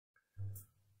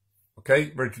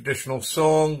Okay, very traditional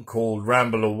song called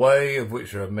Rambleaway, of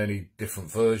which there are many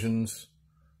different versions.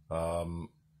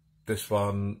 This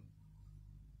one,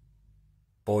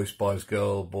 boy spies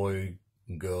girl, boy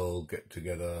and girl get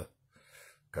together,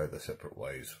 go their separate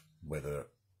ways, whether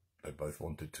they both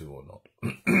wanted to or not.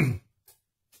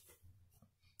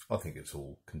 I think it's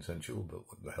all consensual, but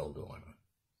what the hell do I know?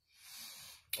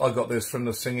 I got this from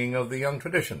the singing of the Young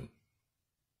Tradition,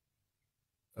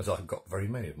 as I've got very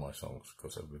many of my songs,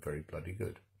 because they were very bloody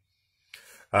good.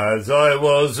 As I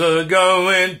was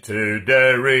a-going to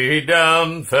Derry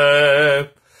down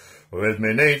fair, with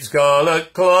me neat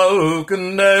scarlet cloak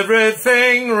and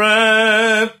everything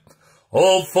wrapped,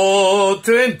 all for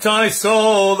to entice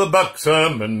all the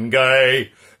buxom and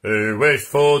gay, who wished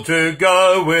for to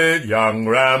go with young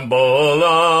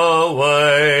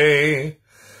Rambleaway.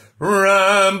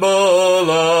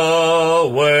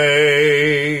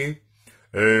 Rambleaway,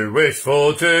 who wished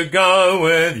for to go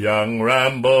with young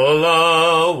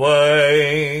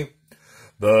Rambleaway.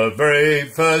 The very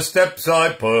first steps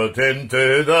I put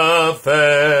into the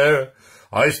fair,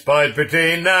 I spied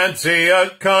pretty Nancy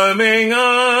a-combing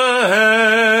her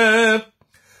hair.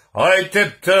 I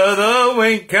tipped her the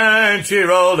wink and she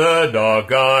rolled her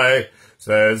dark eye.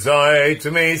 Says I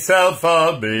to myself,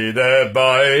 I'll be there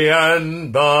by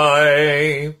and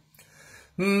by.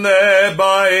 There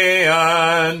by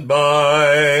and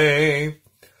by.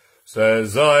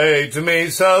 Says I to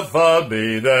myself, I'll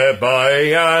be there by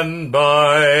and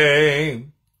by.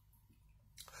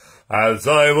 As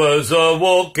I was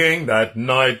a-walking that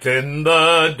night in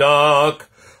the dark,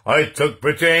 I took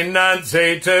pretty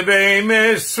Nancy to be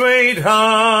me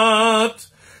sweetheart.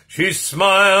 She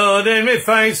smiled in me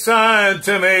face and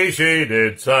to me she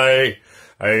did say,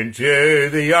 ain't you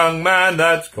the young man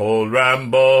that's called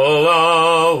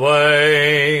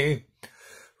Rambleaway?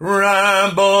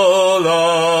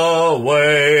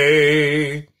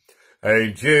 Rambleaway.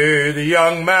 Ain't you the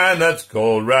young man that's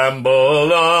called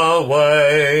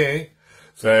Rambleaway?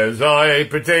 Says I,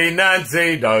 pretty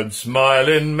Nancy, don't smile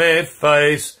in me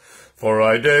face, for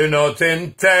I do not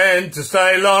intend to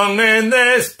stay long in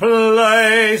this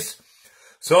place.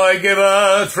 So I give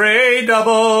her 3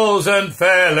 doubles and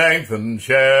fair length and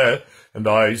share, and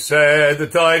I said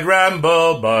that I'd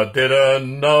ramble but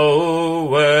didn't know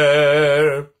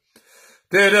where.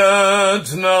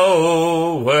 Didn't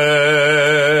know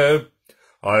where.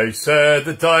 I said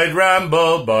that I'd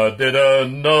ramble but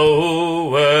didn't know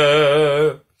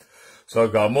where. So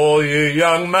come all you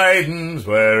young maidens,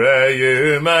 where'er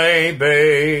you may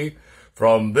be,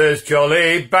 from this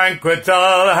jolly banquet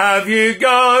I'll have you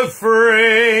go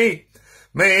free.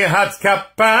 Me hat,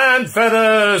 cap and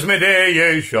feathers, me dear,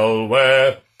 you shall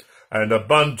wear, and a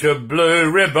bunch of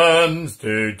blue ribbons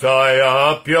to tie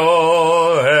up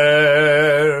your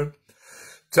hair.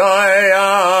 Tie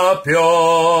up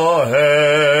your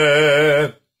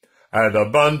hair, and a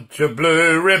bunch of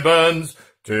blue ribbons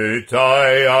to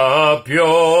tie up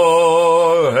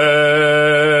your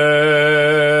hair.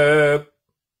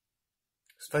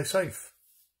 Stay safe.